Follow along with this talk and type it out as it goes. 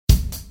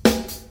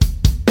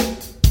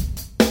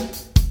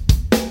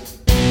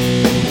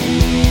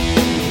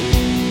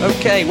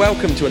Okay,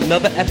 welcome to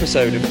another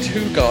episode of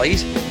Two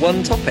Guys,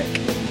 One Topic.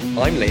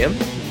 I'm Liam.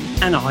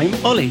 And I'm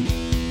Ollie.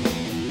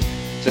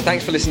 So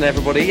thanks for listening,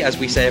 everybody. As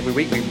we say every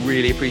week, we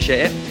really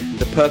appreciate it.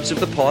 The purpose of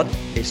the pod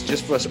is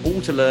just for us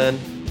all to learn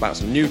about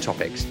some new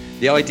topics.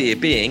 The idea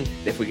being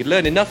that if we could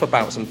learn enough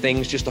about some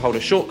things just to hold a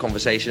short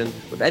conversation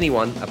with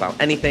anyone about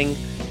anything,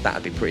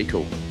 that'd be pretty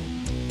cool.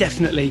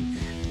 Definitely.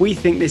 We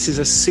think this is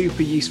a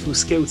super useful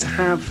skill to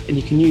have, and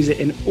you can use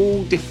it in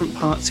all different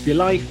parts of your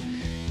life.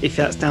 If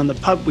that's down the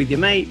pub with your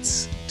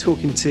mates,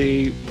 talking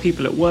to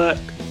people at work,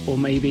 or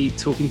maybe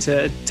talking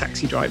to a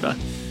taxi driver.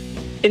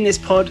 In this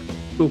pod,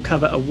 we'll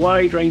cover a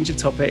wide range of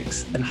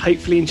topics and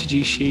hopefully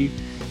introduce you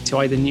to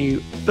either new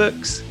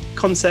books,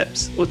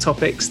 concepts, or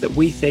topics that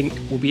we think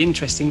will be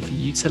interesting for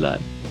you to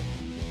learn.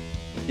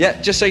 Yeah,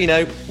 just so you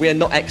know, we are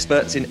not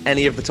experts in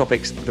any of the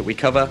topics that we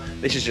cover.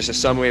 This is just a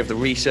summary of the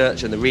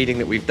research and the reading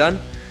that we've done.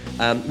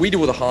 We do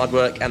all the hard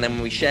work, and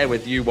then we share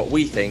with you what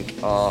we think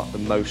are the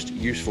most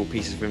useful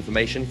pieces of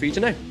information for you to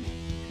know.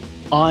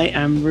 I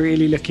am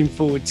really looking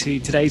forward to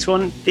today's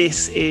one.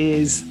 This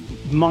is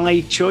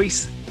my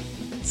choice.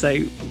 So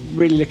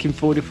really looking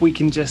forward. If we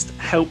can just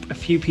help a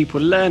few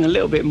people learn a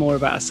little bit more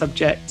about a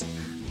subject,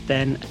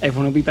 then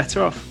everyone will be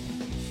better off.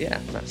 Yeah,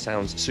 that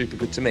sounds super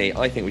good to me.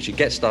 I think we should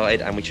get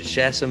started and we should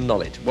share some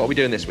knowledge. What are we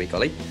doing this week,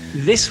 Ollie?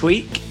 This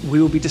week,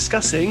 we will be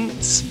discussing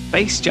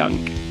space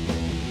junk.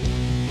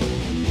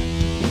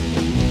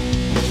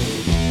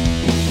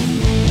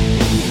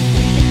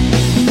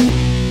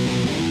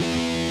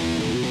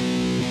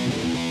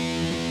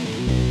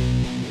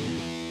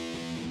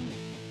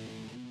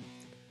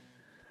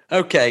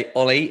 Okay,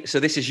 Ollie,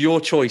 so this is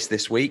your choice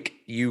this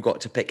week. You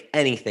got to pick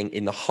anything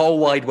in the whole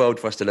wide world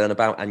for us to learn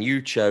about, and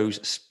you chose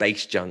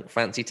space junk.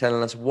 Fancy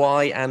telling us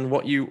why and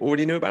what you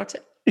already knew about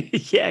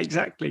it? Yeah,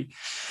 exactly.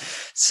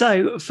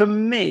 So for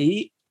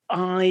me,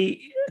 I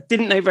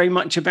didn't know very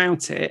much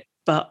about it,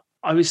 but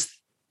I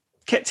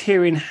kept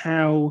hearing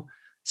how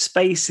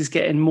space is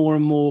getting more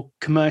and more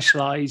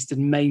commercialized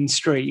and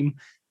mainstream.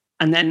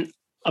 And then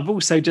I've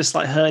also just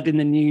heard in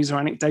the news or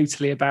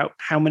anecdotally about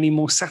how many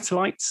more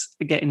satellites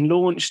are getting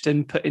launched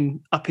and put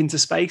up into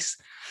space.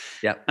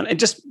 Yeah. And it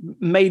just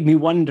made me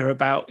wonder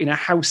about,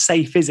 how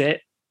safe is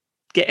it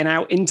getting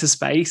out into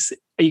space?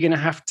 Are you going to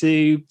have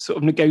to sort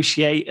of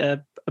negotiate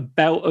a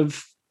belt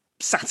of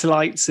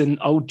satellites and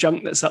old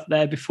junk that's up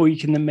there before you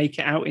can then make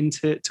it out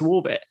into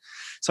orbit?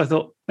 So I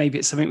thought maybe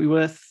it's something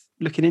worth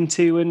looking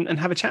into and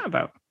have a chat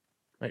about.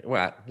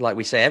 Well, like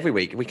we say every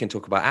week, we can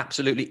talk about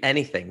absolutely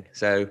anything.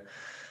 So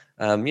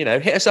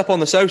hit us up on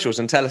the socials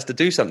and tell us to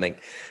do something.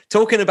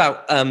 Talking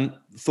about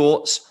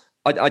thoughts,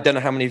 I don't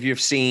know how many of you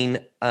have seen,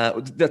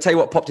 I'll tell you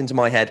what popped into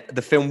my head,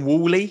 the film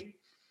WALL-E.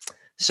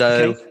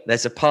 So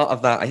There's a part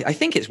of that, I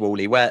think it's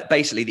WALL-E, where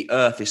basically the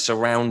Earth is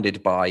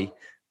surrounded by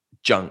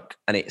junk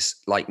and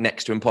it's like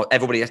next to impossible.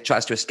 Everybody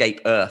tries to escape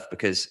Earth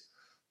because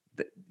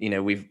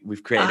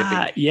we've created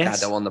a big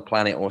shadow on the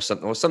planet or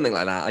something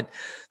like that.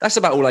 That's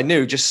about all I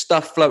knew. Just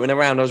stuff floating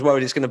around. I was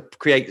worried it's going to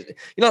create,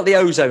 like the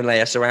ozone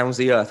layer surrounds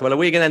the Earth. Well, are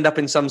we going to end up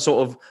in some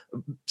sort of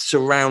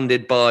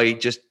surrounded by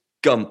just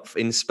gumph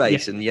in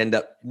space, and you end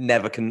up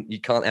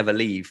you can't ever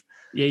leave?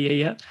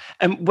 Yeah.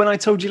 And when I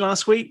told you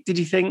last week, did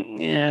you think,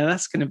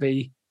 that's going to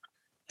be?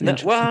 No,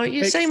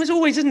 well, same as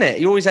always, isn't it?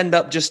 You always end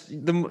up just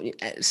the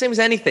same as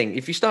anything.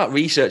 If you start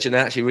researching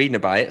and actually reading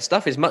about it,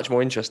 stuff is much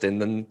more interesting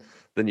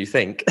than you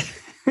think.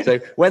 So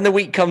when the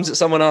week comes that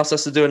someone asks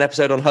us to do an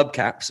episode on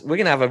hubcaps, we're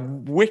going to have a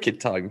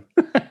wicked time.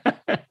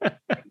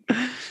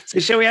 So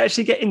shall we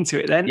actually get into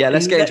it then? Yeah,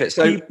 let's get into it.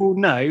 So people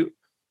know.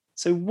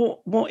 So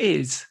what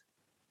is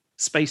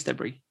space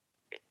debris?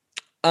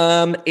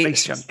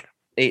 Space junk.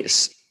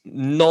 It's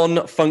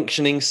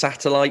non-functioning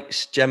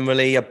satellites,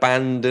 generally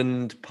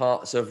abandoned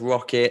parts of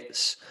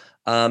rockets.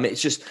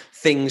 It's just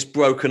things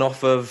broken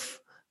off of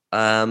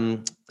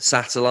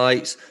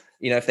satellites.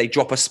 If they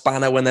drop a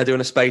spanner when they're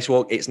doing a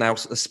spacewalk, it's now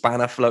a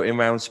spanner floating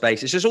around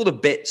space. It's just all the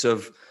bits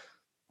of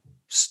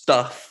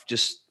stuff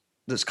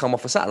that's come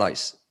off of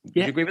satellites. Do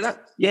you agree with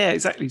that? Yeah,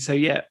 exactly. So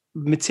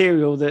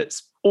material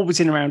that's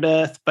orbiting around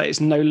Earth, but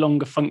it's no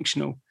longer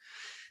functional.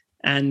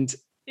 And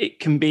it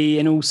can be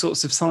in all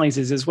sorts of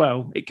sizes as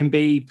well. It can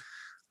be,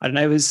 I don't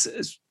know,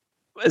 as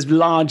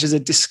large as a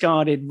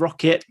discarded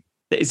rocket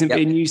that isn't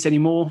being used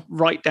anymore,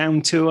 right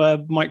down to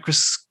a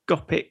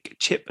microscopic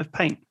chip of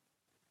paint.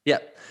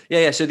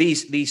 Yeah. So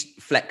these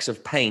flecks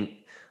of paint,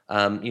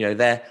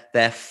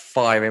 they're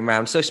firing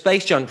around. So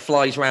space junk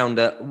flies around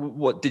at,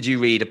 what did you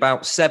read?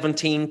 About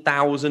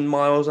 17,000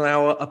 miles an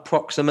hour,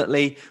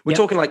 approximately. We're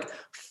talking like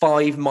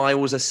 5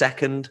 miles a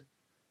second.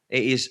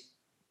 It is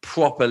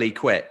properly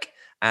quick.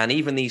 And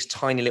even these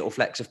tiny little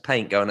flecks of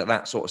paint going at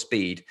that sort of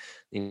speed,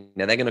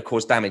 they're going to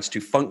cause damage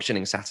to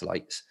functioning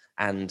satellites.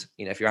 And,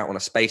 if you're out on a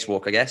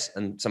spacewalk, I guess,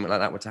 and something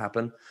like that were to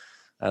happen,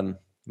 you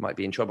might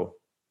be in trouble.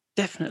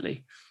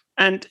 Definitely.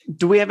 And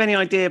do we have any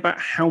idea about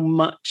how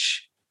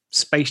much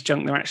space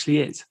junk there actually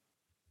is?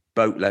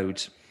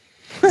 Boatloads.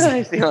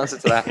 That's the answer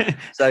to that.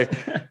 So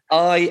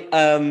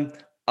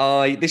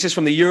this is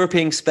from the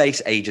European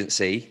Space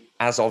Agency,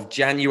 as of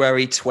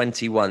January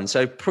 21.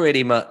 So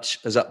pretty much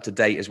as up to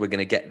date as we're going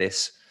to get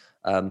this.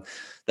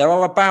 There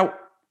are about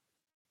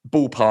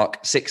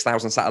ballpark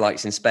 6,000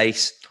 satellites in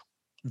space.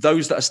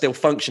 Those that are still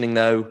functioning,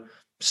 though,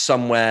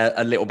 somewhere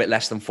a little bit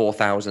less than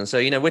 4,000. So,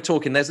 we're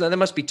talking there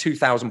must be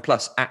 2,000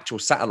 plus actual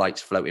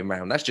satellites floating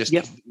around. That's just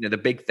the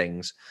big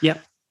things. Yeah.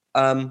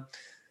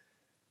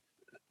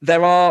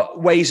 There are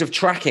ways of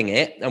tracking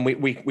it, and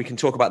we can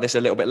talk about this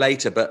a little bit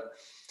later, but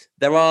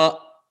there are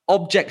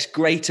objects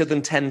greater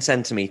than 10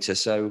 centimeters.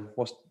 So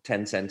what's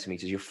 10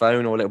 centimeters? Your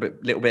phone, or a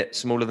little bit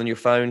smaller than your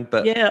phone?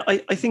 But yeah,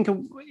 I think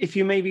if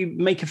you maybe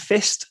make a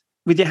fist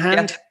with your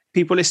hand,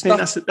 people listening,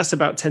 that's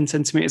about 10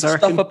 centimeters, I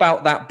reckon. Stuff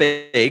about that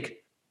big,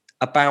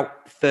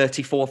 about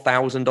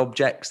 34,000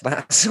 objects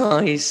that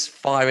size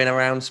firing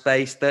around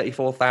space,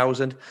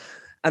 34,000.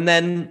 And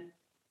then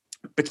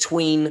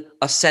between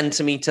a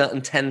centimeter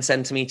and 10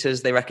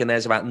 centimeters, they reckon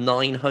there's about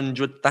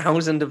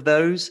 900,000 of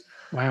those.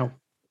 Wow.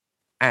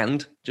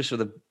 And just for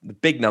the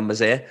big numbers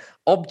here,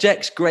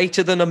 objects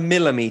greater than a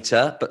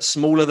millimeter, but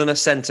smaller than a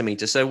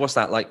centimeter. So what's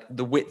that, like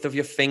the width of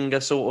your finger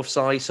sort of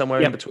size,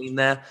 somewhere in between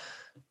there?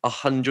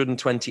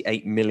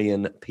 128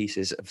 million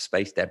pieces of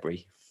space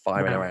debris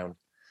firing around.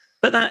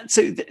 But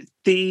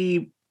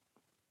the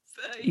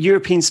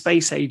European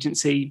Space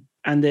Agency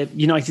and the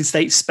United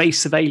States Space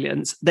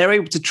Surveillance, they're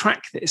able to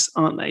track this,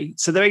 aren't they?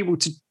 So they're able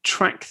to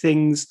track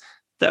things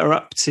that are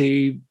up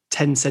to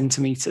 10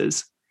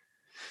 centimeters.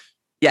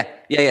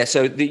 Yeah.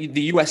 So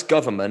the US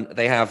government,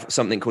 they have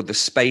something called the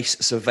Space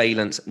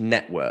Surveillance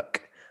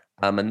Network,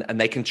 and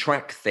they can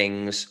track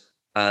things,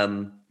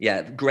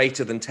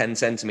 greater than 10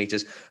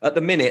 centimeters. At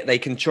the minute, they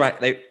can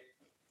track.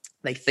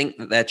 They think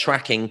that they're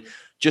tracking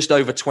just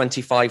over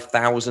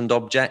 25,000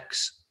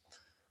 objects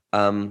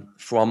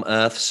from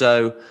Earth.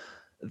 So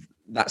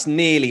that's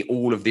nearly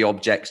all of the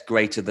objects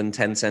greater than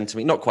 10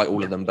 centimeters. Not quite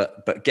all of them,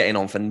 but getting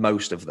on for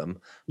most of them.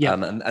 Yeah.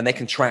 And they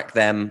can track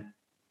them,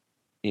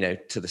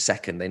 to the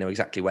second. They know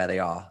exactly where they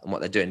are and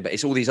what they're doing. But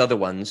it's all these other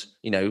ones,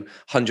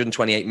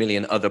 128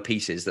 million other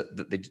pieces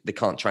that they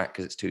can't track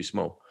because it's too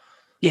small.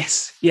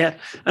 Yes, yeah.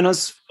 And I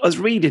was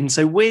reading,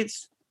 so with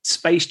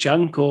space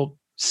junk or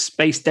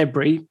space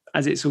debris,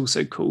 as it's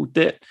also called,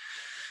 that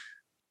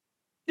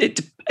it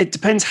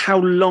depends how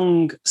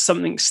long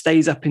something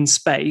stays up in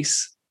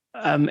space,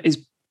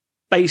 is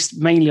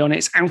based mainly on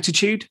its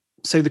altitude,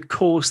 so the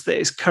course that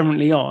it's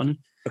currently on,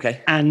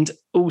 and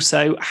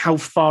also how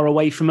far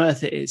away from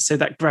Earth it is, so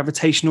that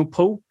gravitational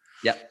pull.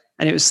 Yeah.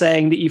 And it was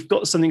saying that you've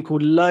got something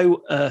called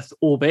low Earth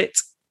orbit,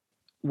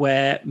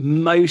 where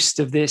most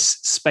of this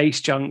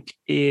space junk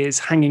is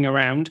hanging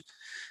around,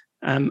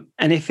 and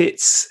if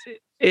it's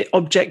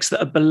objects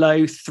that are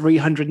below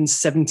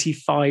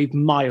 375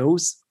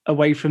 miles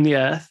away from the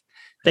Earth,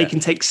 they can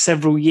take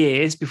several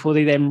years before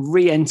they then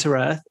re-enter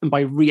Earth, and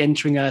by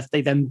re-entering Earth,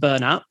 they then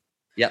burn up.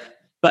 Yep.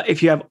 But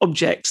if you have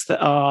objects that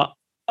are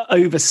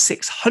over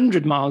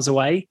 600 miles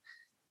away,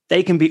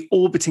 they can be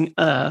orbiting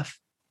Earth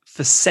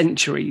for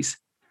centuries.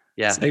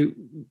 Yeah. So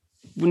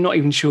we're not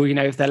even sure,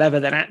 if they'll ever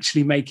then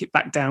actually make it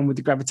back down with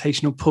the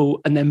gravitational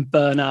pull and then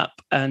burn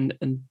up and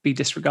be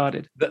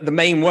disregarded. The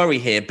main worry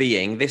here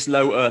being this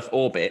low Earth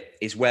orbit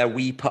is where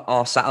we put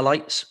our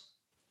satellites.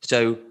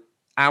 So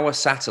our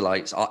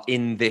satellites are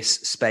in this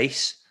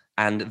space,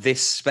 and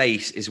this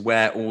space is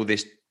where all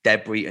this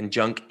debris and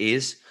junk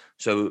is.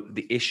 So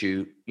the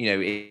issue,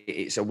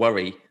 it's a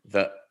worry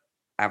that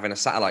having a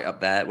satellite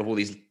up there with all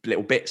these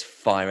little bits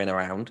firing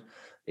around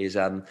is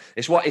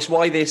it's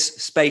why this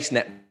space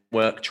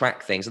network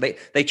track things.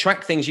 They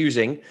track things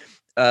using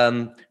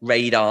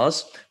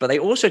radars, but they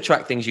also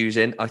track things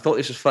using, I thought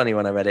this was funny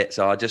when I read it,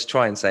 so I'll just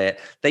try and say it.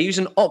 They use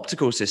an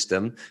optical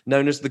system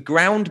known as the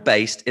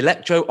Ground-Based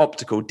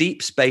Electro-Optical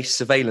Deep Space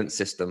Surveillance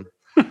System.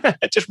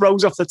 It just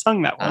rolls off the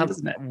tongue, that one,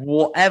 doesn't it?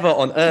 Whatever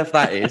on earth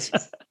that is.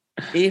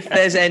 If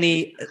there's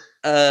any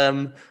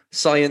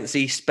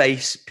sciencey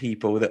space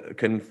people that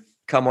can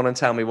come on and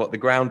tell me what the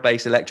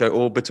Ground-Based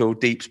Electro-Orbital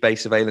Deep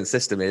Space Surveillance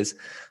System is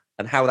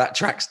and how that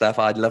tracks stuff,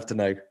 I'd love to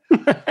know.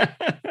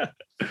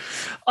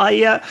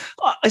 I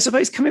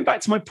suppose, coming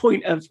back to my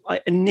point of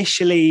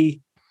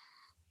initially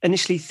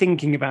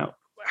thinking about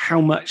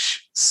how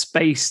much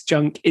space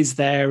junk is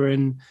there,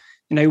 and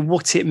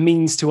what it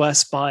means to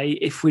us by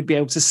if we'd be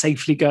able to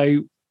safely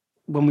go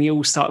when we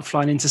all start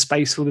flying into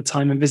space all the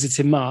time and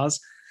visiting Mars,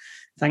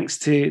 thanks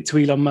to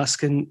Elon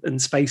Musk and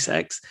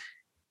SpaceX.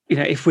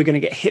 If we're going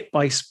to get hit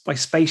by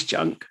space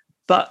junk,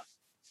 but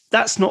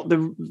that's not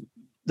the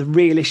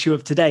real issue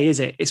of today, is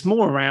it? It's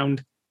more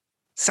around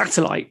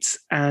satellites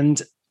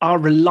and our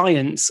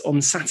reliance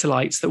on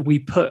satellites that we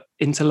put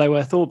into low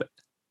Earth orbit.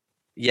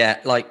 Yeah,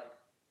 like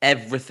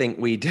everything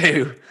we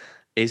do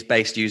is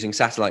based using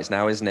satellites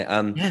now, isn't it?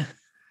 Yeah.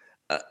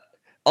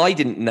 I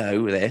didn't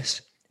know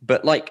this,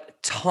 but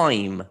like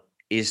time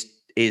is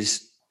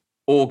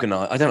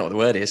organized. I don't know what the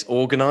word is.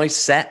 Organized,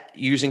 set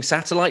using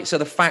satellites. So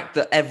the fact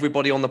that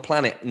everybody on the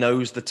planet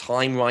knows the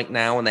time right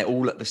now and they're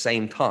all at the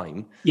same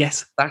time.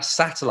 Yes. That's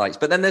satellites.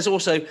 But then there's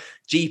also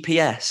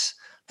GPS,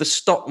 the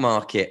stock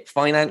market,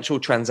 financial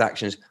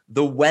transactions,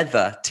 the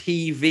weather,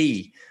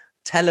 TV,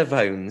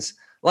 telephones,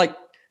 like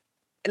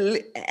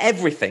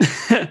everything.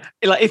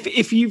 Like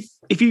if you've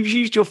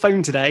used your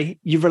phone today,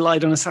 you've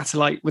relied on a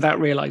satellite without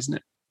realizing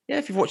it. Yeah,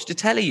 if you've watched a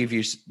telly, you've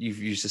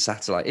used a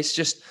satellite.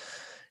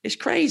 It's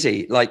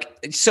crazy. Like,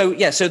 so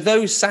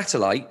those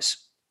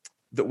satellites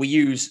that we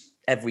use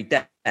every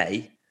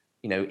day,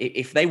 you know,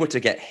 if they were to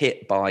get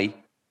hit by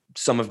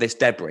some of this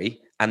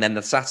debris and then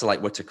the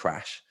satellite were to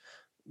crash,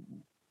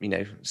 you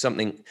know,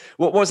 something.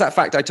 What was that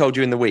fact I told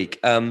you in the week?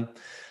 In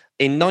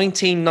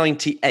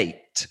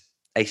 1998,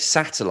 a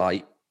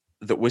satellite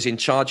that was in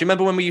charge.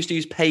 Remember when we used to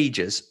use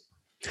pagers?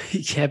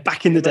 Yeah,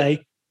 back in the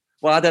day.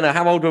 Well, I don't know.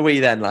 How old were we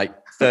then? Like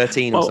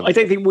 13 or something? I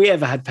don't think we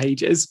ever had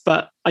pagers,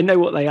 but I know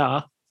what they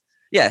are.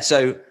 Yeah,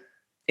 so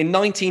in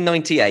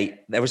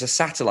 1998, there was a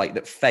satellite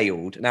that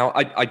failed. Now,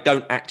 I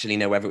don't actually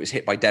know whether it was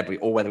hit by debris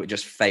or whether it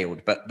just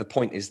failed, but the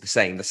point is the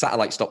same. The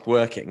satellite stopped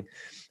working,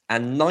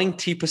 and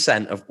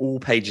 90% of all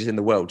pages in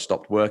the world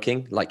stopped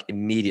working, like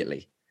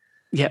immediately.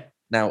 Yeah.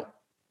 Now,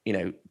 you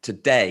know,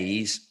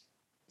 today's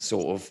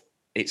sort of,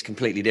 it's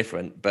completely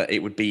different, but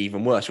it would be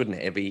even worse, wouldn't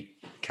it? It'd be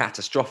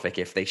catastrophic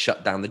if they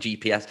shut down the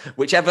GPS,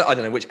 whichever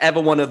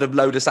one of the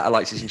load of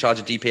satellites is in charge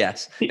of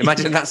GPS.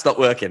 Imagine if that stopped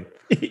working.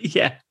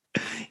 Yeah.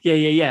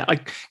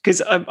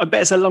 Because I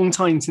bet it's a long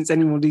time since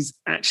anybody's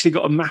actually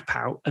got a map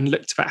out and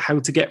looked at how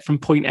to get from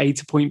point A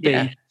to point B.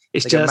 Yeah,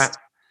 it's just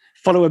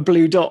follow a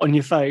blue dot on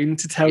your phone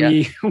to tell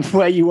you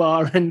where you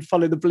are and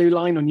follow the blue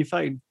line on your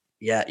phone.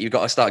 Yeah, you've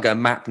got to start going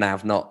map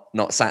nav, not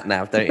sat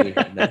nav, don't you?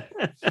 No.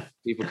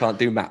 People can't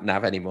do map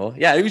nav anymore.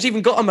 Yeah, who's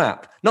even got a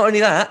map? Not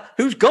only that,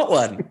 who's got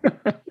one?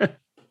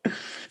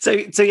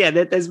 So yeah,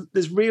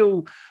 there's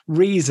real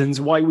reasons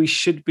why we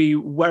should be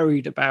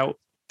worried about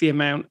the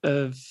amount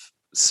of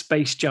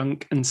space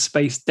junk and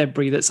space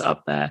debris that's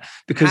up there,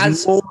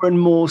 because more and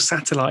more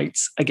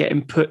satellites are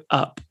getting put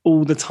up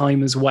all the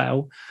time as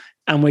well,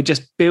 and we're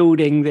just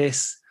building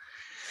this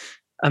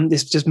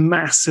just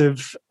mass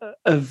of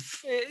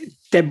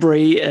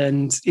debris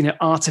and, you know,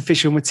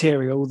 artificial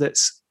material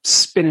that's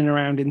spinning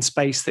around in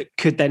space that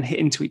could then hit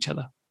into each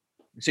other.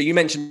 So you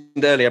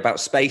mentioned earlier about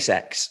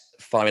SpaceX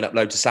firing up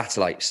loads of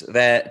satellites.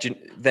 They're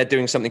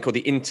doing something called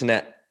the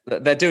internet.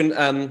 They're doing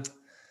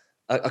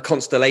a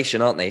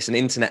constellation, aren't they? It's an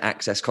internet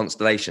access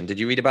constellation. Did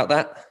you read about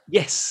that?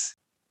 Yes.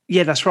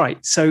 Yeah, that's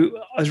right. So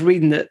I was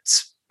reading that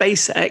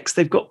SpaceX,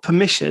 they've got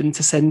permission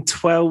to send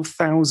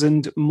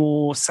 12,000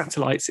 more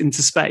satellites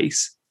into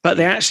space, but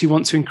they actually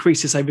want to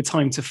increase this over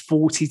time to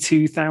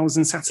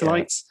 42,000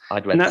 satellites. Yeah,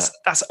 I'd read that.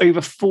 That's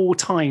over 4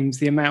 times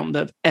the amount that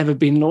have ever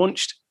been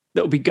launched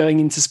that will be going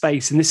into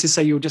space. And this is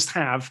so you'll just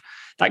have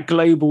that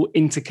global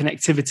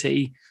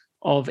interconnectivity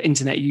of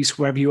internet use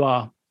wherever you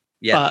are.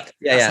 Yeah, but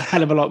that's a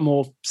hell of a lot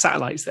more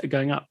satellites that are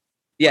going up.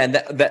 Yeah, and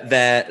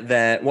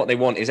they're what they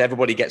want is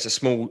everybody gets a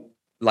small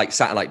like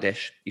satellite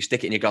dish. You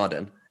stick it in your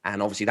garden,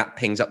 and obviously that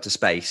pings up to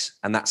space,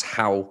 and that's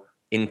how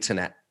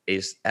internet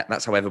is.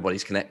 That's how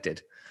everybody's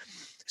connected,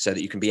 so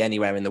that you can be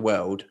anywhere in the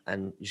world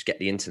and you just get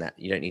the internet.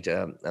 You don't need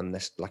to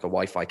there's like a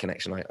Wi-Fi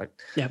connection. I'm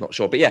not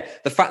sure, but yeah,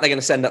 the fact they're going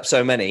to send up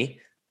so many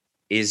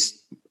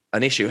is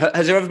an issue.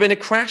 Has there ever been a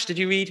crash? Did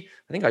you read?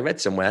 I think I read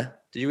somewhere.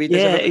 Did you read?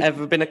 There's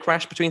ever been a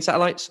crash between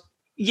satellites?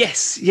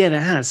 Yes, yeah, there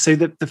has. So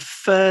the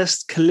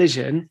first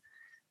collision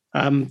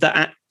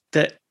that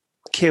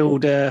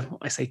killed,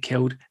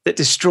 that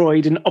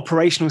destroyed an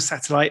operational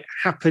satellite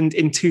happened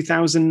in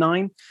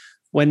 2009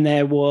 when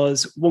there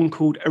was one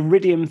called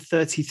Iridium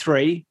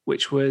 33,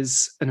 which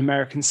was an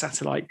American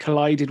satellite,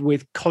 collided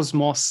with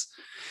Cosmos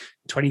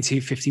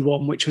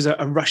 2251, which was a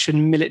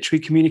Russian military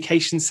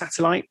communications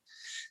satellite.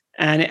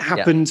 And it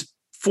happened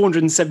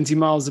 470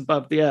 miles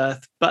above the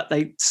Earth, but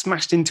they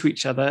smashed into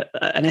each other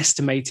at an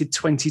estimated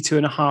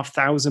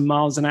 22,500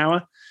 miles an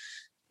hour.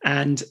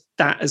 And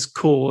that has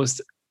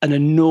caused an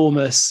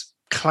enormous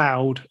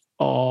cloud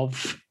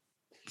of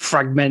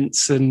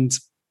fragments and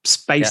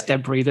space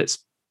debris that's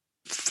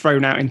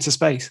thrown out into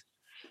space.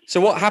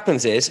 So what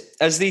happens is,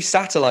 as these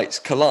satellites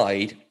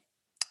collide,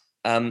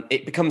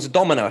 it becomes a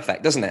domino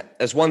effect, doesn't it?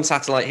 As one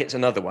satellite hits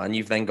another one,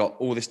 you've then got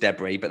all this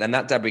debris, but then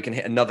that debris can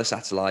hit another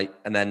satellite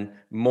and then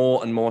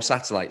more and more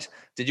satellites.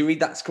 Did you read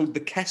that's called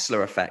the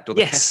Kessler effect or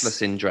the Kessler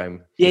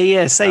syndrome?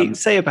 Yeah.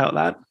 Say about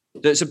that.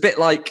 It's a bit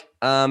like,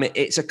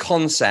 it's a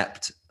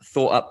concept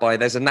thought up by,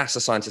 there's a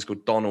NASA scientist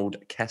called Donald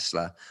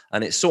Kessler.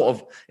 And it's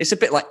a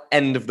bit like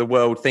end of the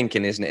world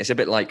thinking, isn't it? It's a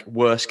bit like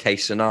worst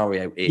case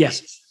scenario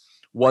is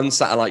one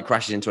satellite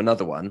crashes into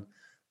another one.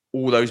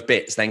 All those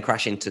bits then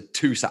crash into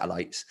 2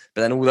 satellites,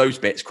 but then all those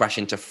bits crash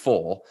into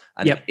 4.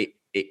 And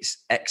it's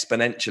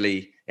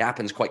exponentially, it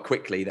happens quite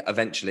quickly that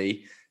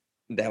eventually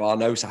there are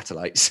no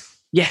satellites.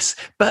 Yes,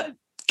 but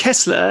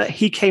Kessler,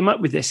 he came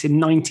up with this in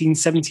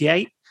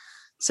 1978.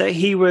 So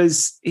he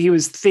was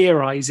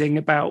theorizing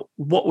about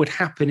what would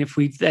happen if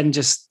we then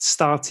just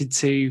started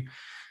to,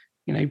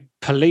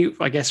 pollute,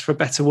 I guess, for a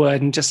better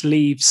word, and just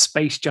leave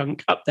space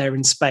junk up there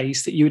in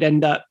space, that you would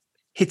end up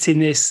hitting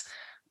this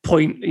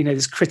point,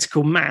 this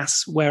critical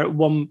mass where at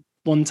one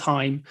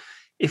time,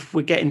 if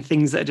we're getting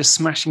things that are just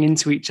smashing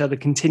into each other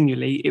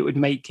continually, it would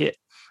make it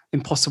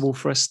impossible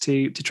for us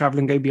to travel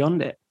and go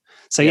beyond it.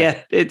 So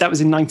that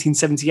was in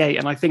 1978.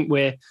 And I think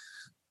we're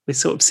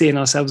sort of seeing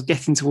ourselves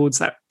getting towards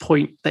that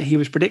point that he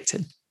was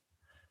predicting.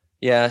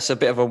 Yeah, it's a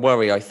bit of a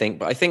worry, I think.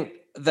 But I think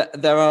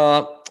that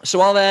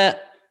are there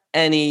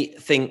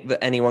anything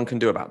that anyone can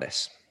do about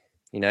this?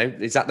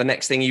 Is that the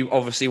next thing you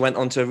obviously went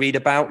on to read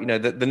about?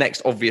 The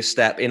next obvious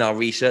step in our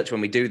research when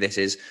we do this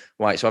is,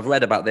 right, so I've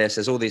read about this.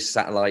 There's all these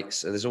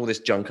satellites. There's all this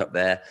junk up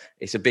there.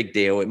 It's a big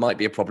deal. It might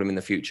be a problem in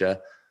the future.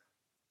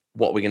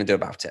 What are we going to do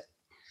about it?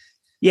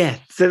 Yeah,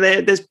 so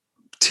there's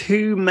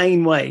two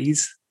main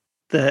ways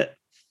that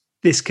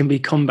this can be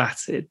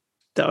combated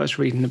that I was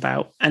reading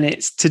about. And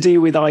it's to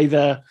do with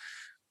either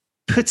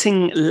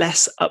putting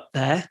less up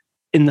there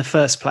in the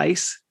first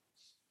place,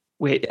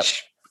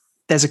 which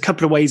there's a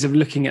couple of ways of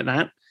looking at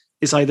that.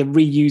 It's either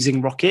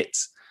reusing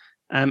rockets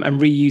and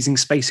reusing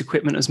space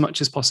equipment as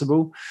much as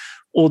possible.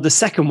 Or the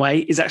second way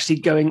is actually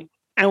going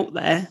out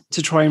there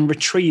to try and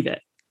retrieve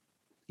it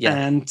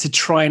and to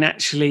try and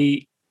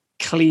actually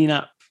clean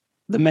up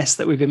the mess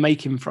that we've been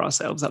making for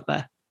ourselves up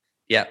there.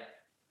 Yeah,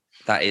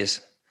 that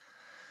is.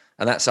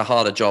 And that's a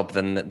harder job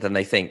than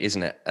they think,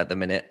 isn't it, at the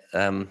minute?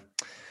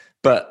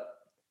 But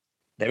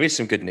there is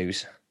some good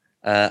news.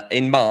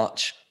 In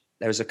March,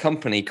 there was a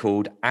company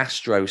called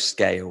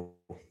Astroscale,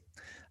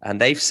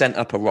 and they've sent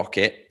up a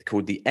rocket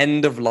called the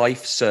End of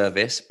Life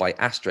Service by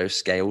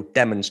Astroscale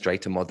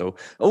Demonstrator Model.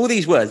 All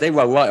these words, they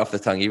roll right off the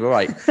tongue. You were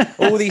right.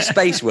 All these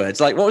space words.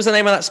 Like, what was the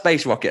name of that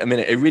space rocket a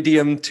minute?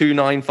 Iridium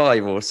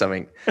 295 or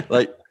something.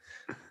 Like,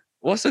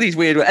 what's all these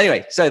weird words?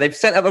 Anyway, so they've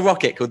sent up a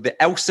rocket called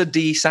the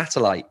ELSA-D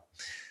satellite.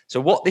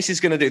 So what this is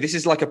going to do, this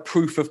is like a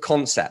proof of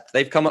concept.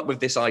 They've come up with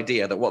this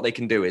idea that what they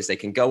can do is they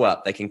can go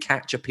up, they can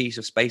catch a piece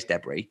of space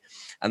debris,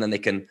 and then they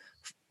can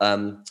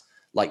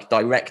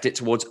direct it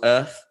towards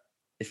Earth,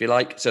 if you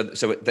like, so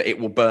that it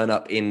will burn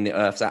up in the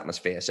Earth's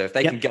atmosphere. So if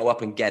they can go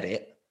up and get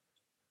it,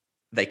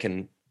 they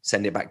can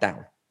send it back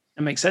down.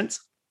 That makes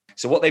sense.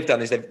 So what they've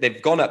done is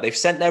they've gone up, they've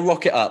sent their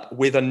rocket up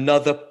with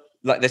another,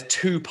 there's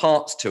two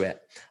parts to it.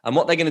 And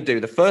what they're going to do,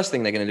 the first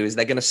thing they're going to do is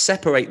they're going to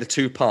separate the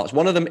two parts.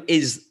 One of them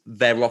is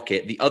their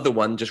rocket. The other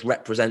one just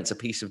represents a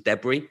piece of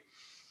debris.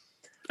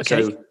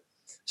 Okay.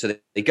 So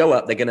they go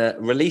up, they're going to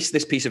release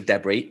this piece of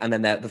debris. And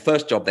then the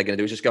first job they're going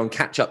to do is just go and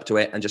catch up to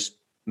it and just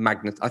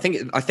magnet. I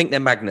think they're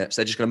magnets.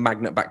 They're just going to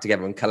magnet back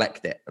together and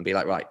collect it and be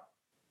like, right,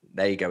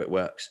 there you go. It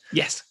works.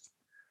 Yes.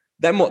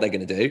 Then what they're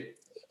going to do,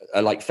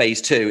 like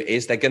phase 2,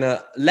 is they're going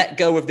to let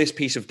go of this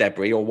piece of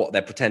debris, or what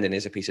they're pretending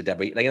is a piece of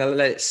debris. They're going to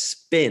let it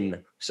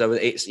spin. So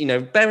it's,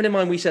 bearing in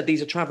mind, we said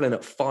these are traveling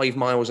at 5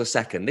 miles a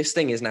second. This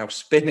thing is now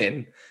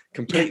spinning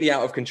completely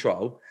out of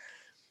control.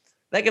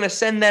 They're going to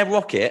send their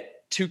rocket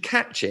to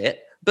catch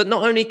it, but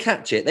not only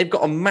catch it, they've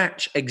got to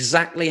match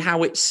exactly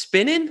how it's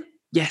spinning.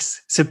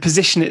 Yes. So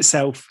position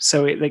itself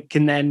so they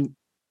can then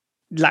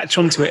latch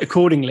onto it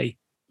accordingly.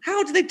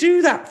 How do they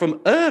do that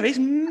from Earth? It's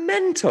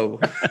mental.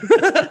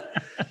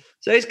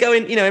 So it's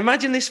going,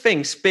 imagine this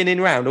thing spinning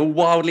around all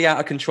wildly out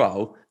of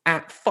control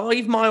at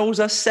 5 miles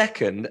a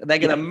second. They're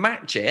going to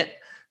match it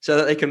so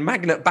that they can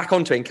magnet back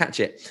onto it and catch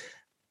it.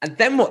 And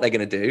then what they're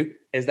going to do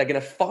is they're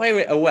going to fire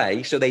it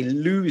away so they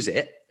lose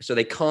it, so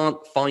they can't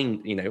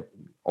find,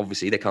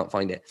 obviously they can't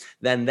find it.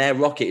 Then their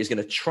rocket is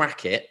going to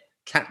track it,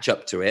 catch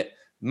up to it,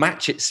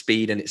 match its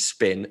speed and its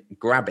spin,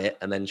 grab it,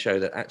 and then show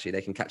that actually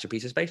they can catch a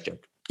piece of space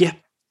junk. Yeah.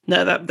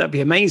 No, that'd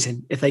be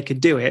amazing if they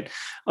could do it.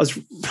 I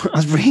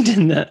was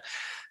reading that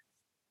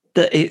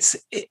it's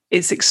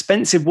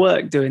expensive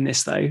work doing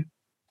this though,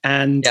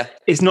 and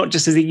it's not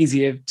just as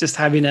easy of just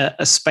having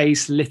a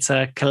space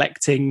litter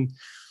collecting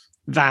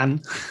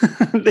van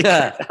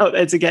out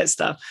there to get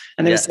stuff.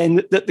 And they were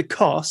saying that the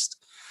cost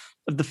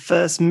of the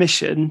first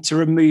mission to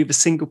remove a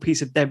single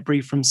piece of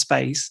debris from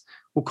space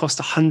will cost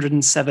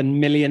 £107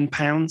 million,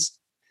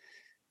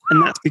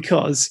 and that's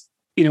because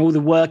all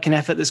the work and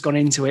effort that's gone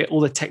into it, all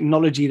the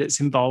technology that's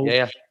involved,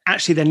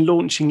 actually then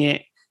launching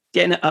it,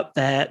 getting it up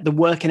there, the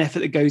work and effort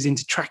that goes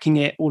into tracking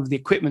it, all of the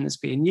equipment that's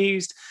being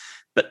used.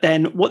 But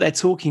then what they're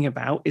talking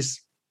about is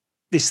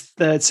this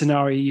third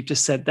scenario you've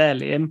just said there,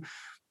 Liam,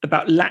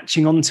 about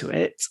latching onto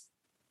it.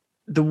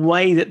 The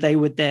way that they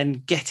would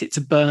then get it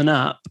to burn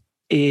up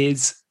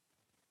is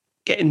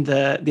getting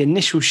the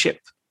initial ship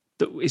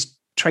that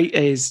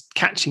is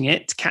catching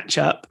it to catch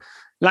up,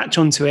 latch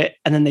onto it,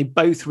 and then they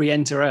both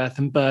re-enter Earth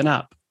and burn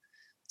up.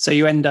 So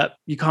you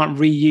can't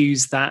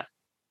reuse that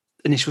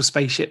initial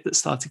spaceship that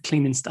started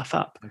cleaning stuff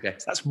up. Okay.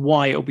 So that's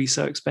why it'll be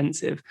so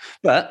expensive.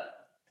 But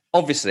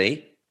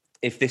obviously,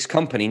 if this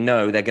company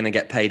know they're going to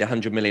get paid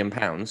 £100 million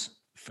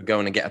for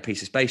going and get a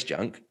piece of space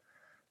junk,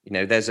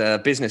 there's a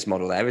business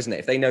model there, isn't it?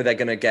 If they know they're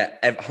going to get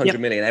 100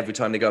 million every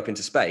time they go up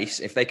into space,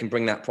 if they can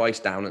bring that price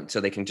down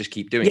so they can just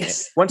keep doing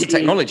it. Once the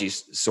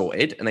technology's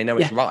sorted and they know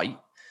it's right,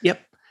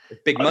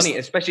 it's big money,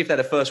 especially if they're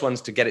the first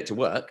ones to get it to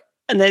work.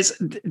 And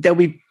there'll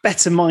be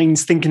better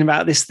minds thinking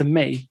about this than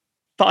me.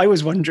 But I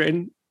was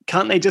wondering,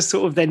 can't they just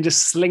sort of then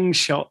just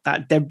slingshot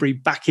that debris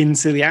back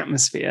into the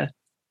atmosphere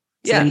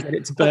to then get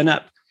it to burn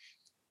up?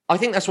 I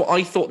think that's what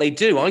I thought they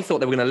do. I thought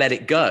they were going to let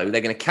it go.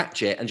 They're going to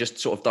catch it and just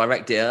sort of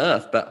direct it at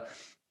Earth. But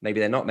maybe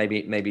they're not.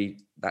 Maybe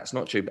that's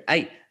not true. But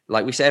hey,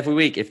 like we say every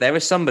week, if there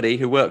is somebody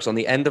who works on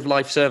the end of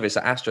life service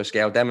at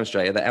Astroscale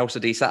Demonstrator, the ELSA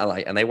D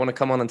satellite, and they want to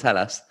come on and tell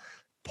us,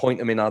 point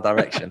them in our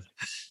direction.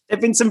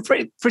 There've been some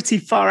pretty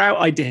far out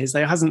ideas,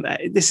 though, hasn't there?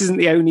 This isn't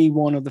the only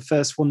one or the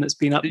first one that's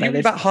been up Did there. you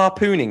read about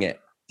harpooning it?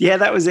 Yeah,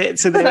 that was it.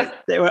 So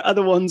there were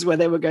other ones where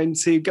they were going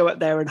to go up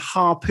there and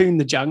harpoon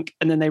the junk,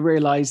 and then they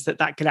realised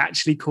that could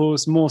actually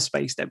cause more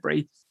space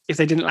debris if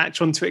they didn't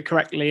latch onto it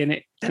correctly and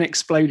it then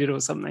exploded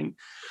or something.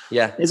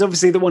 Yeah. There's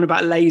obviously the one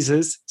about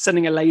lasers,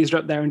 sending a laser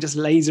up there and just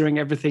lasering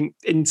everything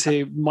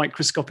into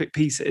microscopic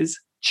pieces.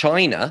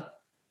 China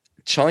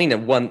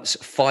once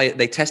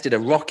they tested a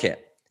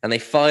rocket, and they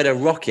fired a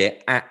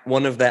rocket at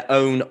one of their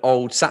own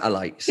old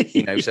satellites,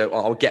 so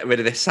I'll get rid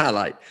of this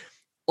satellite.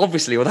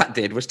 Obviously, all that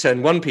did was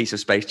turn one piece of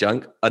space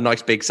junk, a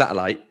nice big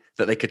satellite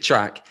that they could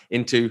track,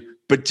 into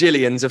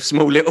bajillions of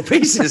small little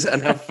pieces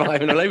and have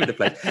firing all over the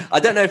place.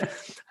 I don't know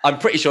I'm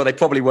pretty sure they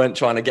probably weren't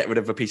trying to get rid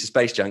of a piece of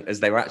space junk,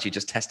 as they were actually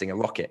just testing a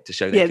rocket to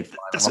show they could fire.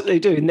 That's what they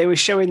do. And they were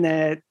showing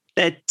their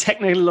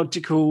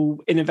technological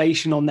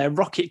innovation on their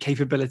rocket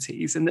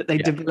capabilities, and that they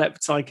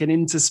developed like an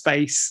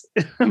interspace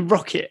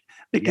rocket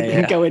that could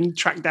then go and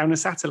track down a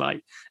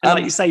satellite. And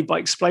like you say, by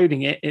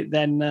exploding it, it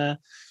then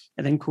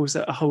caused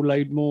a whole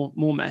load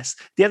more mess.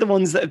 The other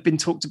ones that have been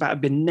talked about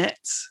have been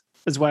nets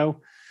as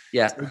well.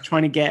 Yeah. So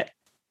trying to get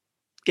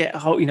a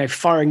whole,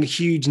 firing a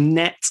huge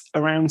net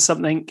around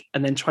something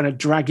and then trying to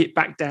drag it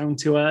back down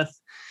to Earth.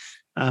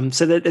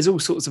 So there's all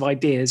sorts of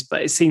ideas,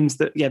 but it seems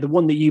that, the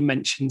one that you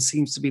mentioned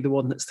seems to be the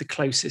one that's the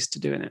closest to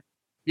doing it.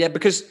 Yeah,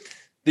 because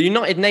the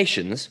United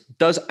Nations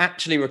does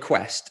actually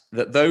request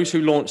that those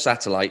who launch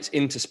satellites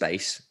into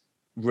space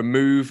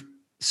remove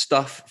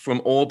stuff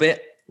from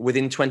orbit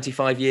within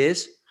 25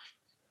 years.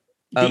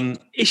 The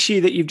issue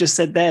that you've just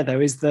said there,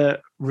 though, is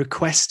the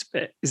request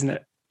bit, isn't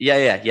it?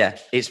 Yeah.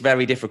 It's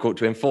very difficult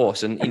to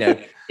enforce. And,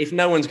 if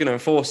no one's going to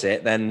enforce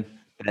it, then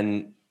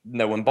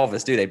no one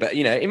bothers, do they? But,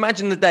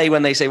 imagine the day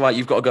when they say, right,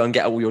 you've got to go and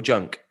get all your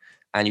junk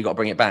and you've got to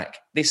bring it back.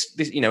 This,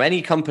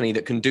 any company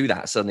that can do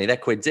that, suddenly they're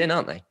quids in,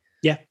 aren't they?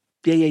 Yeah.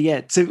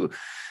 So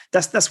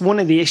that's one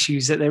of the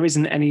issues, that there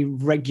isn't any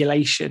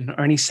regulation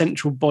or any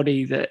central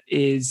body that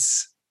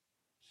is,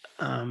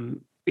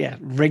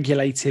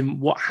 regulating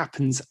what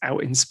happens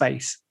out in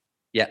space.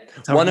 Yeah.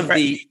 One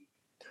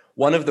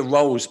of the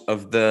roles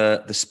of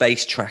the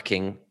space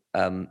tracking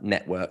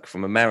network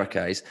from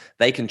America is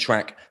they can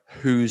track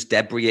whose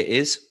debris it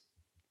is.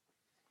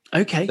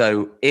 Okay.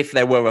 So if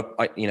there were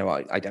I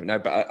don't know,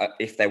 but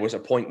if there was a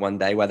point one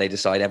day where they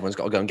decide everyone's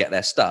got to go and get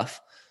their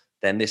stuff,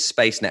 then this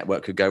space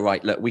network could go,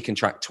 right, look, we can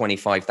track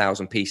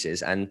 25,000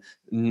 pieces and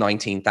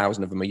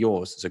 19,000 of them are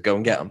yours. So go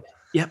and get them.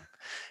 Yep.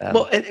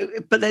 But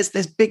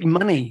there's big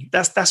money.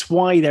 That's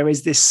why there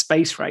is this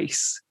space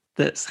race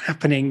that's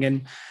happening,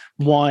 and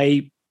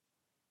why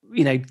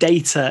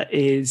data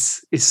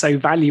is so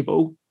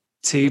valuable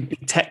to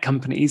big tech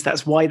companies.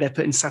 That's why they're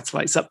putting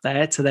satellites up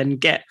there, to then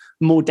get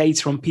more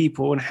data on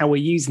people and how we're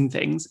using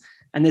things.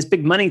 And there's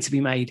big money to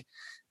be made,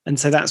 and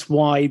so that's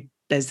why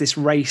there's this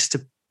race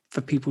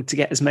for people to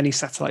get as many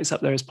satellites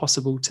up there as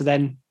possible to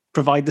then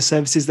provide the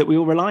services that we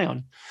all rely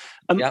on.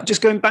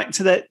 Just going back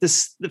to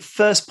the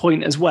first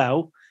point as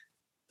well,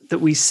 that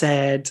we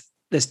said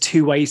there's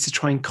two ways to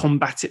try and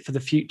combat it for the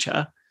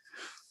future.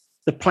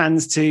 The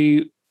plans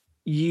to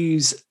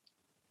use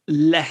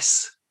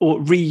less or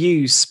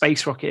reuse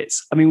space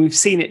rockets. I mean, we've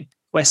seen it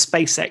where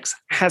SpaceX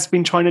has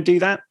been trying to do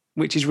that,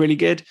 which is really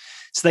good.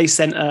 So they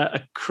sent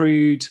a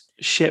crewed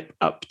ship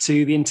up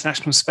to the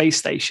International Space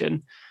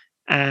Station,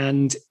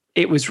 and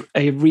it was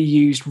a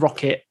reused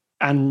rocket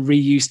and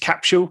reused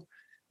capsule,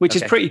 which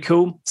is pretty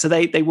cool. So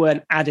they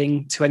weren't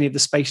adding to any of the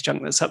space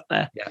junk that's up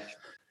there. Yeah.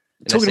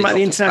 Talking about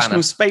the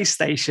International Space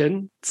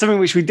Station, something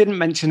which we didn't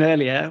mention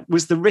earlier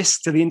was the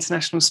risk to the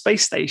International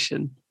Space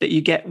Station that you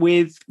get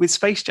with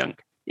space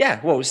junk. Yeah,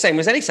 well, same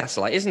as any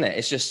satellite, isn't it?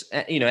 It's just,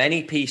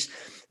 any piece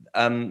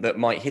that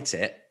might hit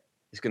it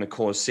is going to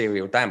cause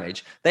serial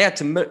damage. They had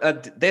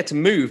to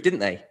move, didn't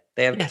they?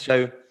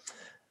 So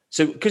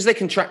because they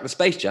can track the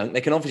space junk,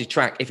 they can obviously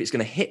track if it's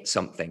going to hit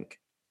something.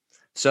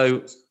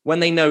 So when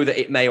they know that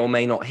it may or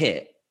may not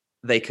hit,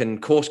 they can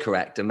course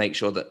correct and make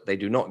sure that they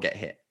do not get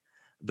hit.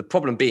 The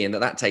problem being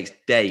that takes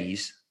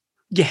days.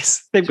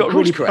 Yes, they've got to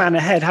really plan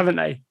ahead, haven't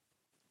they?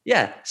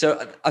 Yeah.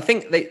 So I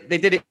think they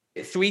did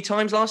it 3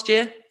 times last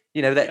year.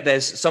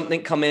 There's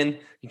something come in,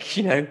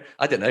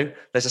 I don't know,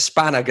 there's a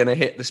spanner going to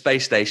hit the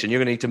space station. You're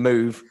going to need to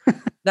move.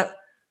 Now,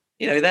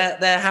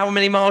 they're how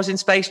many miles in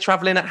space,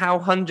 traveling at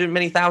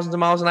many thousands of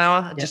miles an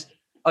hour?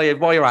 Yeah.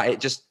 While you're at it,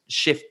 just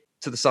shift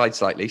to the side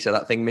slightly so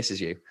that thing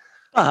misses you.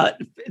 But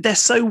they're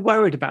so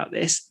worried about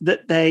this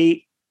that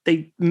they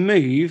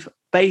move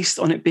based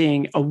on it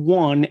being a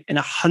 1 in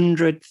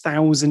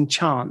 100,000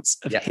 chance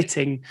of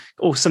hitting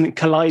or something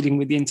colliding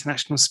with the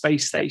International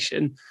Space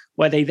Station,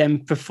 where they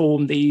then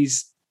perform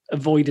these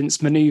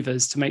avoidance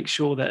maneuvers to make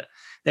sure that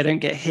they don't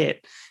get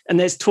hit. And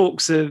there's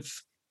talks of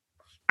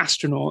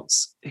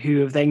astronauts who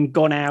have then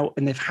gone out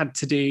and they've had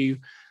to do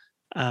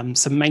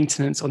some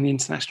maintenance on the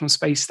International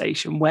Space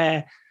Station,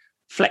 where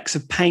flecks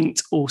of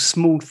paint or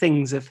small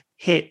things have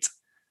hit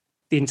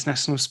the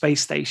International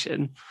Space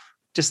Station,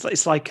 just like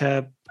it's like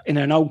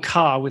an old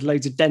car with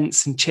loads of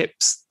dents and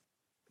chips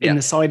in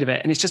the side of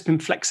it, and it's just been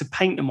flecks of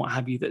paint and what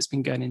have you that's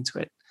been going into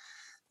it.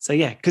 So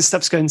yeah, because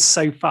stuff's going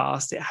so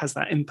fast, it has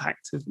that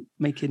impact of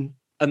making.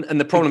 And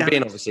the problem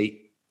being,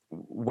 obviously,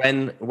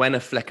 when a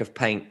fleck of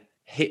paint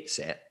hits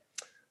it,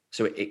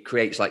 so it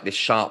creates like this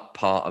sharp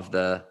part of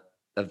the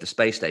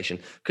space station,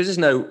 because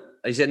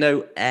is there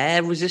no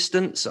air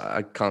resistance?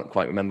 I can't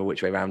quite remember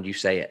which way around you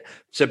say it.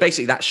 So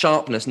basically that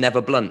sharpness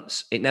never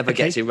blunts. It never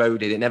gets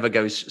eroded. It never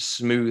goes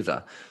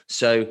smoother.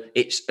 So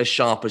it's as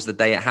sharp as the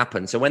day it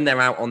happened. So when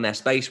they're out on their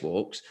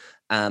spacewalks,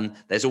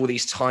 there's all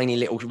these tiny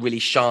little, really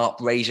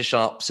sharp, razor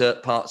sharp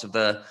parts of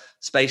the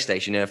space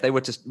station. If they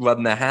were to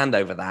rub their hand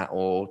over that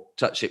or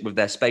touch it with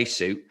their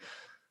spacesuit,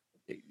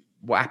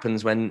 what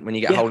happens when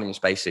you get a hole in your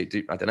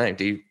spacesuit? I don't know.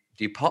 Do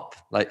you pop?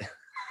 Like,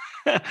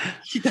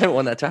 you don't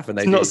want that to happen.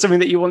 It's not something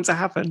that you want to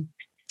happen.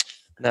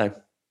 No.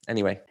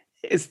 Anyway,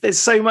 there's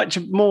so much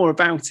more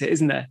about it,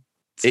 isn't there?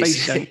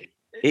 Space junk.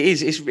 It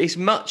is. It's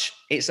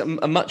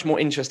a much more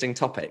interesting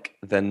topic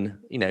than,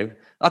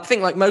 I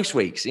think like most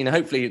weeks,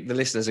 hopefully the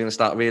listeners are going to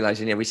start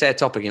realizing, we say a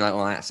topic and you're like,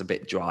 oh, that's a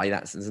bit dry.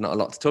 There's not a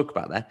lot to talk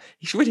about there.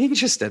 It's really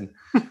interesting.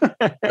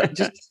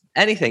 Just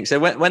anything. So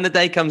when the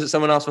day comes that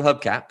someone asks for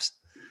hubcaps,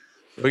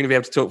 we're going to be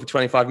able to talk for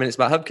 25 minutes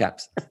about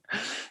hubcaps.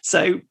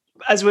 So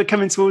as we're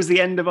coming towards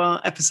the end of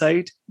our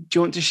episode, do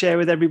you want to share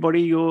with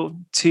everybody your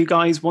 2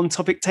 guys, 1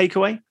 topic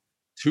takeaway?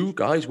 2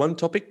 guys, 1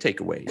 topic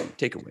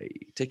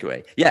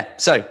takeaway. Yeah.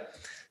 So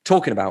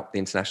talking about the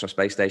International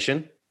Space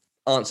Station,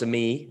 answer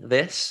me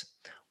this.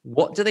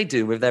 What do they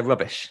do with their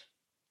rubbish?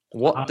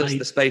 What does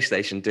the space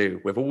station do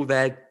with all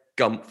their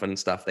gumph and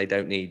stuff they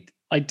don't need?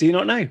 I do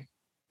not know.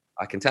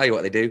 I can tell you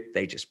what they do.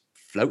 They just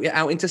float it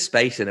out into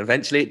space and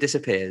eventually it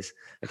disappears.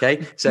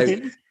 Okay. So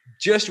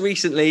just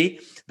recently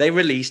they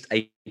released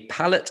a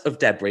pallet of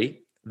debris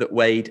that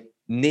weighed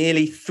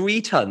nearly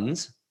 3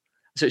 tons.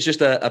 So it's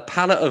just a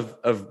pallet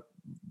of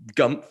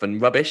gumph and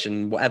rubbish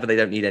and whatever they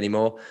don't need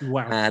anymore.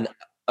 Wow. And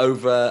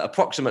over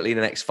approximately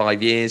the next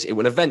 5 years, it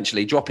will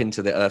eventually drop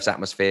into the Earth's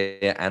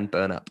atmosphere and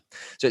burn up.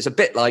 So it's a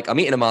bit like I'm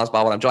eating a Mars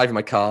bar while I'm driving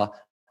my car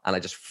and I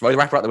just throw the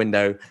wrapper out the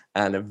window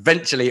and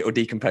eventually it will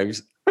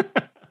decompose.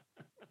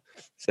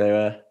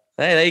 So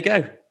there you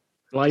go.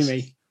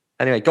 Blimey.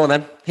 Anyway, go on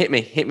then. Hit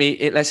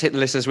me. Let's hit the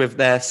listeners with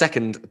their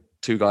second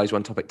 2 guys,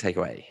 1 topic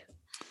takeaway.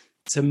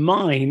 So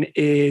mine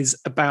is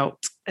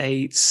about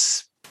a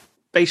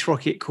space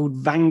rocket called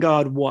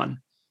Vanguard 1.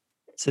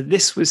 So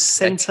this was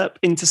sent up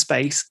into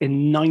space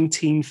in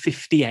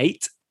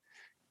 1958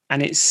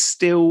 and it's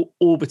still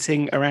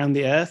orbiting around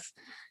the Earth.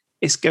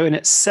 It's going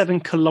at 7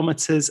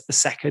 kilometers a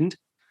second.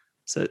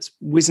 So it's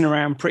whizzing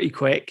around pretty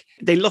quick.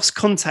 They lost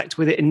contact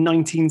with it in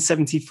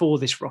 1974,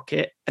 this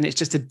rocket, and it's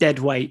just a dead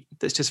weight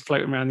that's just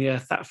floating around the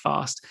Earth that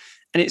fast.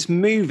 And it's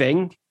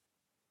moving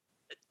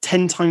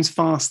 10 times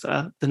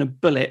faster than a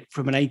bullet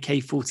from an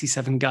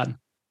AK-47 gun.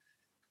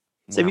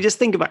 So if you just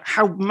think about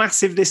how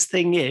massive this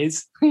thing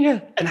is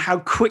and how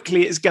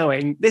quickly it's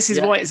going, this is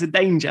why it's a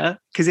danger,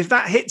 because if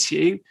that hits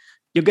you,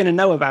 you're going to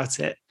know about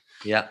it.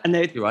 Yeah, and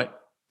you're right.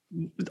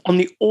 On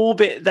the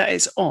orbit that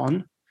it's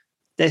on,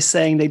 they're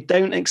saying they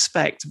don't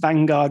expect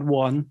Vanguard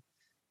 1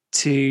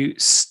 to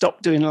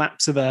stop doing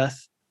laps of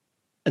Earth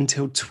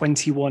until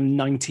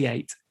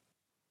 2198.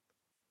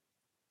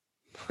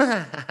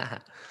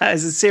 That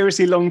is a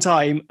seriously long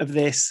time of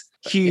this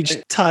huge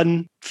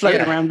ton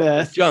floating around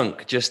Earth.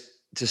 Junk, just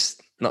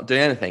not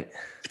doing anything.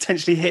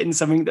 Potentially hitting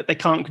something that they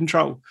can't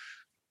control.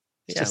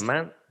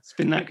 Man. It's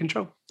been out of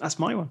control. That's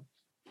my one.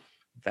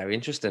 Very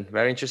interesting.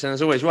 Very interesting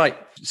as always. Right.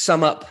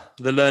 Sum up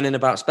the learning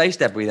about space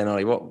debris then,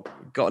 Ollie.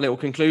 What got a little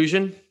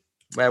conclusion?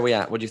 Where are we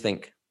at? What do you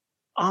think?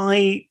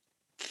 I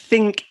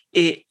think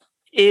it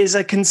is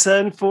a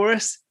concern for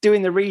us.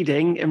 Doing the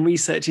reading and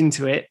research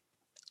into it,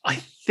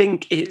 I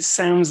think it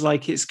sounds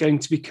like it's going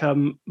to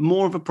become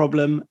more of a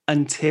problem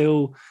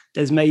until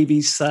there's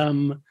maybe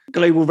some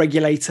global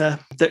regulator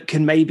that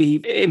can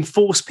maybe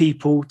enforce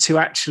people to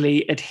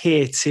actually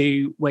adhere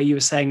to where you were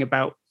saying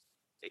about,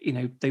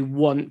 they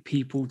want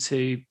people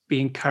to be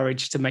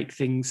encouraged to make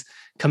things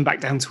come back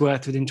down to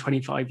earth within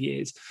 25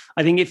 years.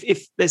 I think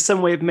if there's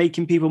some way of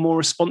making people more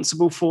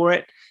responsible for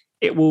it,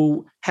 it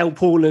will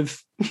help all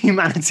of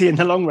humanity in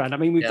the long run. I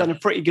mean, we've done a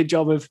pretty good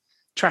job of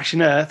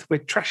trashing Earth. We're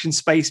trashing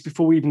space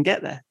before we even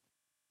get there.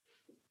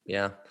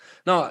 Yeah.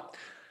 No,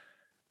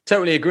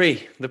 totally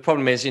agree. The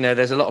problem is,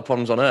 there's a lot of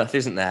problems on Earth,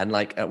 isn't there? And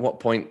like, at what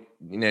point,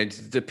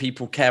 do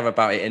people care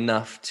about it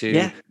enough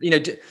to,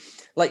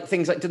 like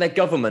things like, do their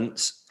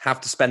governments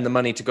have to spend the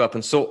money to go up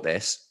and sort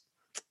this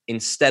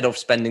instead of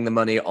spending the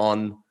money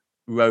on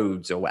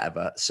roads or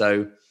whatever?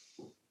 So,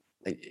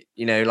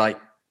 like,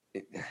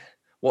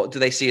 what do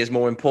they see as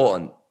more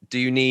important? Do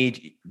you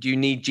need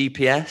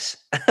GPS?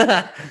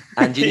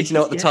 And you need to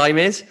know what the time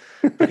is?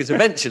 Because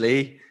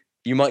eventually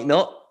you might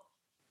not.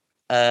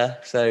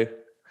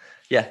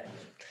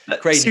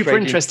 Crazy. Super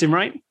interesting,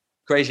 right?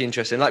 Crazy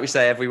interesting. Like we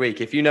say every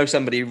week, if you know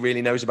somebody who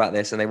really knows about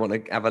this and they want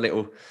to have a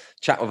little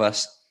chat with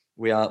us,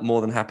 we are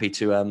more than happy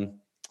to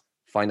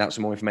find out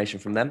some more information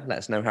from them. Let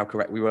us know how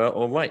correct we were,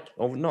 or right,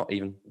 or not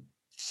even.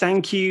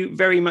 Thank you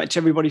very much,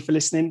 everybody, for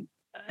listening.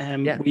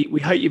 We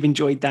hope you've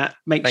enjoyed that.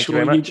 Make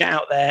sure you get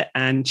out there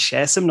and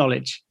share some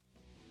knowledge.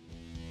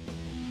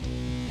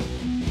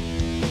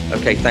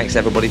 Okay, thanks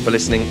everybody for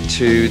listening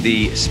to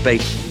the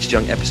Space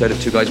Junk episode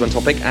of Two Guys, One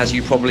Topic. As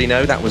you probably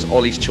know, that was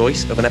Ollie's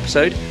choice of an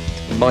episode.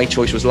 My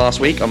choice was last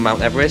week on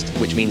Mount Everest,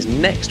 which means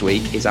next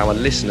week is our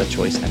listener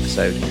choice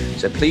episode.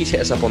 So please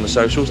hit us up on the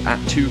socials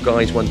at Two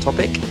Guys, One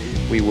Topic.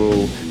 We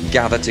will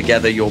gather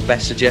together your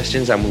best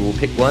suggestions and we will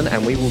pick one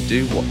and we will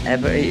do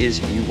whatever it is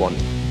you want.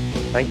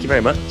 Thank you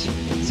very much.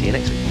 See you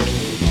next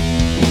week.